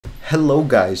Hello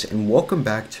guys, and welcome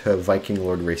back to Viking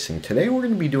Lord Racing. Today we're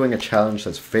going to be doing a challenge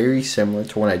that's very similar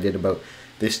to what I did about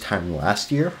this time last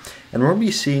year, and we're going to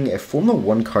be seeing if Formula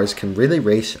 1 cars can really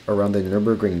race around the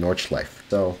Nurburgring Nordschleife.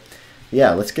 So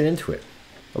yeah, let's get into it.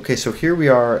 Okay, so here we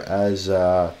are as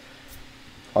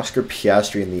Oscar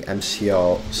Piastri in the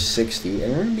MCL 60,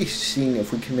 and we're going to be seeing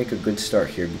if we can make a good start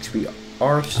here, because we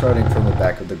are starting from the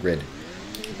back of the grid.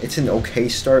 It's an okay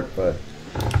start, but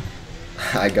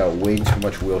I got way too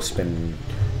much wheel spin,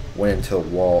 went into the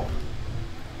wall,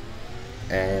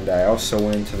 and I also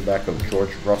went into the back of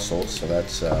George Russell, so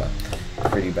that's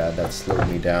pretty bad. That slowed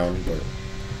me down,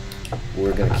 but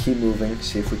we're going to keep moving,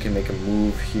 see if we can make a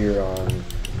move here on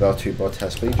Valtteri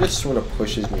Bottas, but he just sort of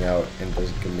pushes me out and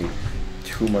doesn't give me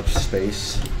too much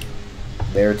space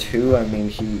there too. I mean,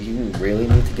 he didn't really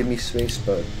need to give me space,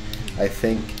 but I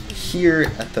think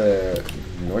here at the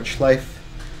Nordschleife,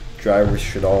 drivers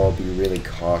should all be really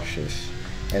cautious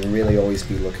and really always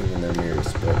be looking in their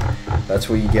mirrors, but that's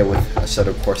what you get with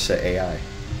Assetto Corsa AI.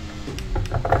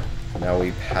 Now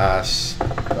we pass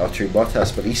Valtteri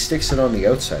Bottas, but he sticks it on the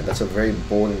outside. That's a very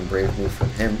bold and brave move from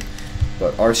him,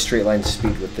 but our straight line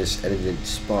speed with this edited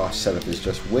Spa setup is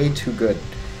just way too good,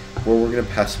 where we're going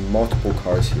to pass multiple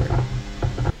cars here.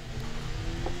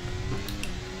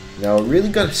 Now, really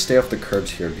got to stay off the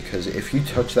curbs here, because if you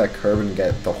touch that curb and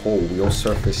get the whole wheel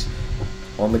surface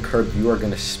on the curb, you are going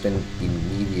to spin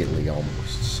immediately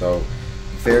almost. So,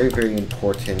 very, very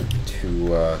important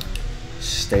to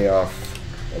stay off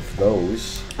of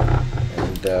those.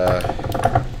 And,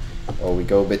 oh, we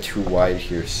go a bit too wide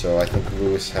here, so I think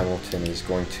Lewis Hamilton is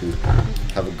going to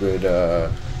have a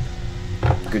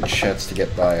good chance to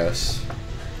get by us.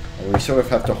 And we sort of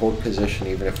have to hold position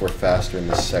even if we're faster in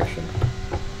this section.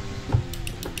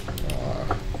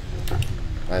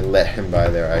 I let him by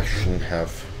there. I shouldn't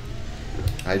have.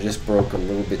 I just broke a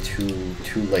little bit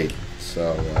too late.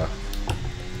 So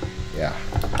yeah.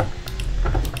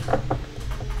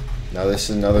 Now this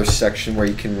is another section where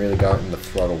you can really get in the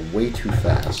throttle way too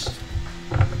fast.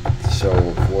 So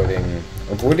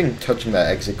avoiding touching that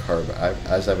exit curb,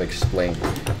 as I've explained,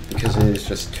 because it is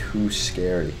just too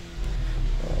scary.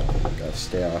 Gotta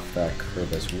stay off that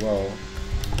curb as well.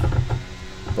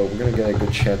 But we're going to get a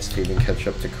good chance to even catch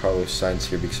up to Carlos Sainz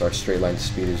here, because our straight line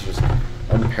speed is just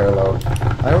unparalleled.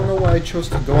 I don't know why I chose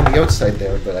to go on the outside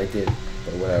there, but I did.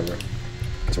 But whatever.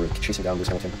 So we're chasing down Lewis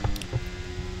Hamilton.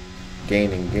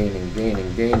 Gaining.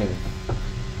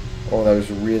 Oh, that was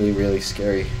really, really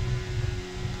scary.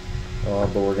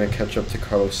 But we're going to catch up to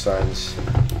Carlos Sainz.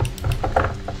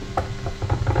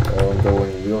 Oh, I'm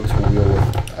going wheel to wheel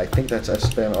with, I think that's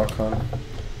Esteban Ocon.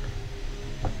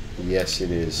 Yes,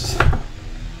 it is.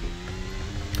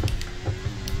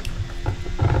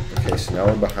 Okay, so now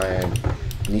we're behind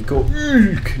Nico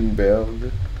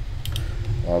Hülkenberg.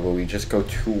 But we just go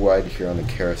too wide here on the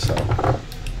carousel. But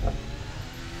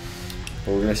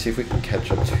we're going to see if we can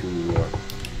catch up to...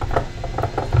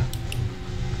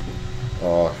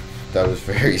 oh, that was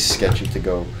very sketchy to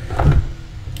go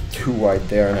too wide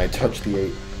there, and I touched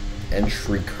the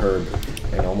entry curb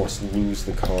and almost lose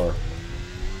the car.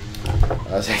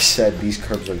 As I said, these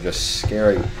curbs are just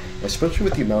scary, especially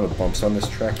with the amount of bumps on this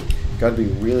track. You gotta be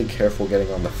really careful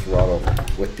getting on the throttle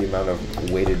with the amount of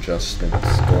weight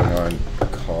adjustments going on per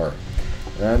car.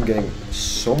 And I'm getting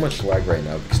so much lag right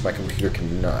now because my computer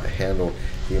cannot handle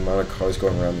the amount of cars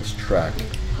going around this track.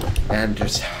 And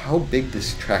just how big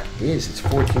this track is. It's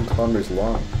 14 kilometers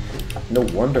long. No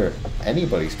wonder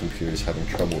anybody's computer is having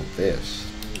trouble with this.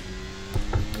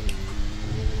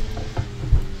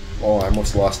 Oh, I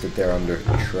almost lost it there under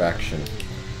traction.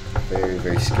 Very,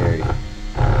 very scary.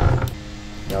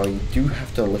 Now, you do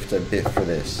have to lift a bit for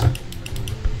this.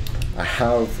 I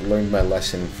have learned my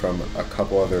lesson from a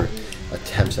couple other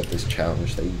attempts at this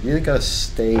challenge, that you really gotta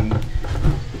stay in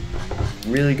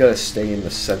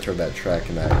the center of that track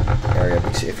in that area,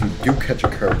 because if you do catch a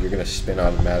curve, you're gonna spin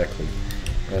automatically.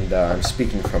 And I'm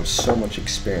speaking from so much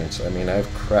experience. I mean, I've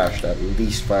crashed at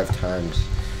least 5 times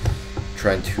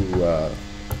trying to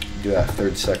do that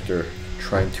third sector,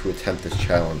 trying to attempt this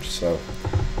challenge. So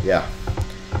yeah.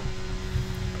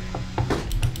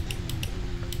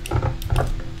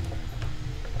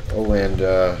 Oh, and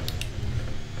that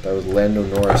was Lando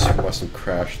Norris who must have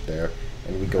crashed there,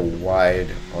 and we go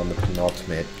wide on the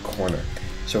penultimate corner.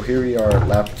 So here we are,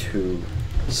 lap 2,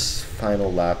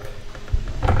 final lap,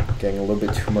 getting a little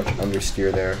bit too much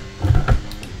understeer there.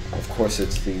 Of course,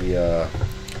 it's the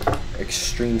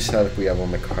extreme setup we have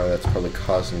on the car that's probably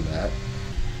causing that.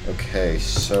 Okay,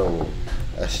 so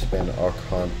Esteban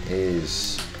Ocon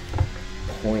is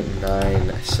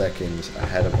 0.9 seconds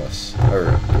ahead of us. Or,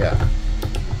 yeah.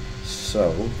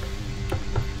 So,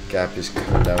 Gap is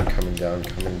coming down, coming down,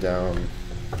 coming down.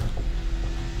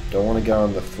 Don't want to get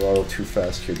on the throttle too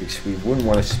fast here because we wouldn't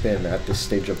want to spin at this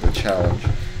stage of the challenge.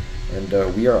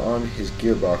 And we are on his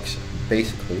gearbox,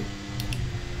 basically.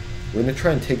 We're going to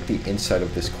try and take the inside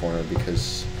of this corner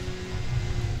because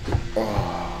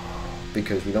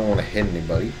we don't want to hit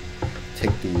anybody.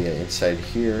 Take the inside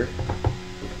here,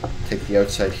 take the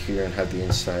outside here, and have the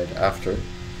inside after.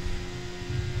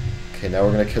 Okay, now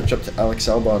we're going to catch up to Alex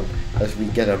Albon as we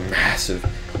get a massive,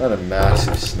 not a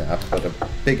massive snap, but a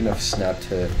big enough snap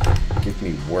to give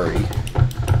me worry.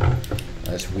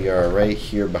 As we are right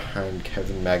here behind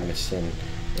Kevin Magnussen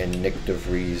and Nick De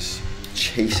Vries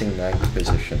chasing 9th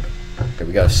position. Okay,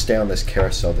 we got to stay on this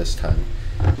carousel this time.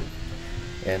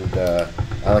 And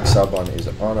Alex Albon is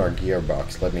on our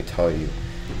gearbox, let me tell you.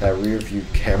 That rear view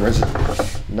camera's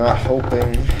not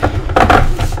helping.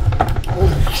 Oh,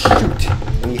 shoot!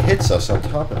 And he hits us on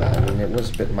top of that. I mean, it was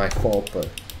a bit my fault, but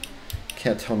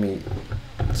can't tell me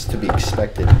it's to be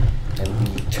expected. And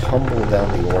we tumble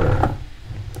down the order.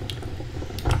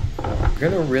 We're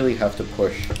going to really have to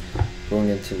push going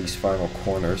into these final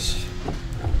corners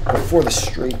before the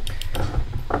straight.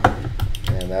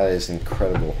 And that is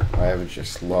incredible. I have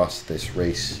just lost this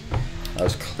race. I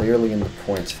was clearly in the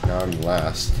points, now I'm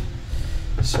last.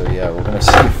 So yeah, we're going to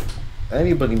see if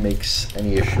anybody makes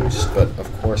any issues, but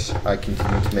of course I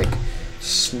continue to make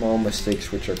small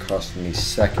mistakes which are costing me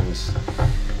seconds.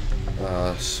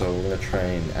 So we're going to try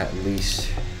and at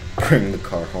least bring the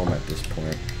car home at this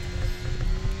point.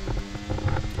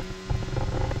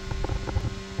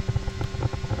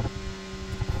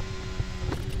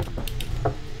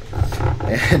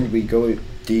 And we go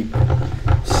deep,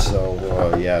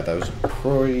 so yeah, that was a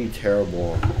pretty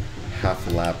terrible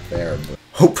half lap there. But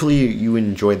hopefully you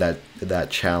enjoyed that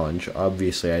challenge.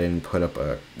 Obviously I didn't put up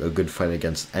a good fight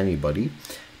against anybody,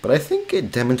 but I think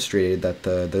it demonstrated that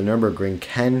the Nurburgring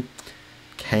can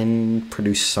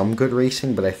produce some good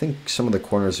racing, but I think some of the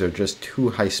corners are just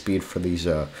too high speed for these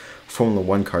Formula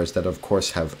 1 cars that of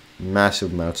course have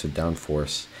massive amounts of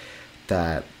downforce,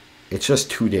 that it's just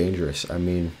too dangerous. I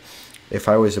mean, if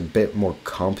I was a bit more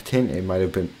competent, it might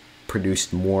have been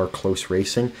produced more close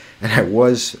racing, and I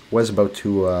was about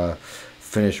to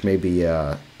finish maybe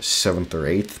 7th or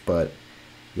 8th, but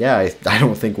yeah, I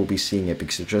don't think we'll be seeing it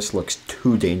because it just looks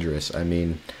too dangerous. I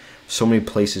mean, so many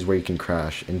places where you can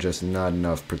crash and just not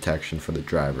enough protection for the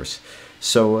drivers.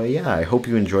 So yeah, I hope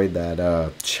you enjoyed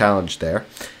that challenge there.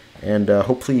 And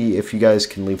hopefully if you guys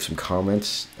can leave some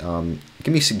comments,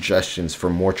 give me suggestions for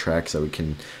more tracks that we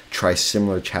can try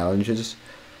similar challenges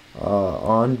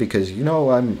on, because you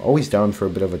know I'm always down for a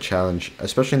bit of a challenge,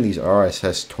 especially in these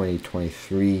RSS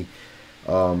 2023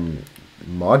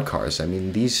 mod cars. I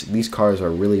mean, these cars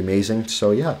are really amazing. So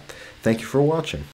yeah, thank you for watching.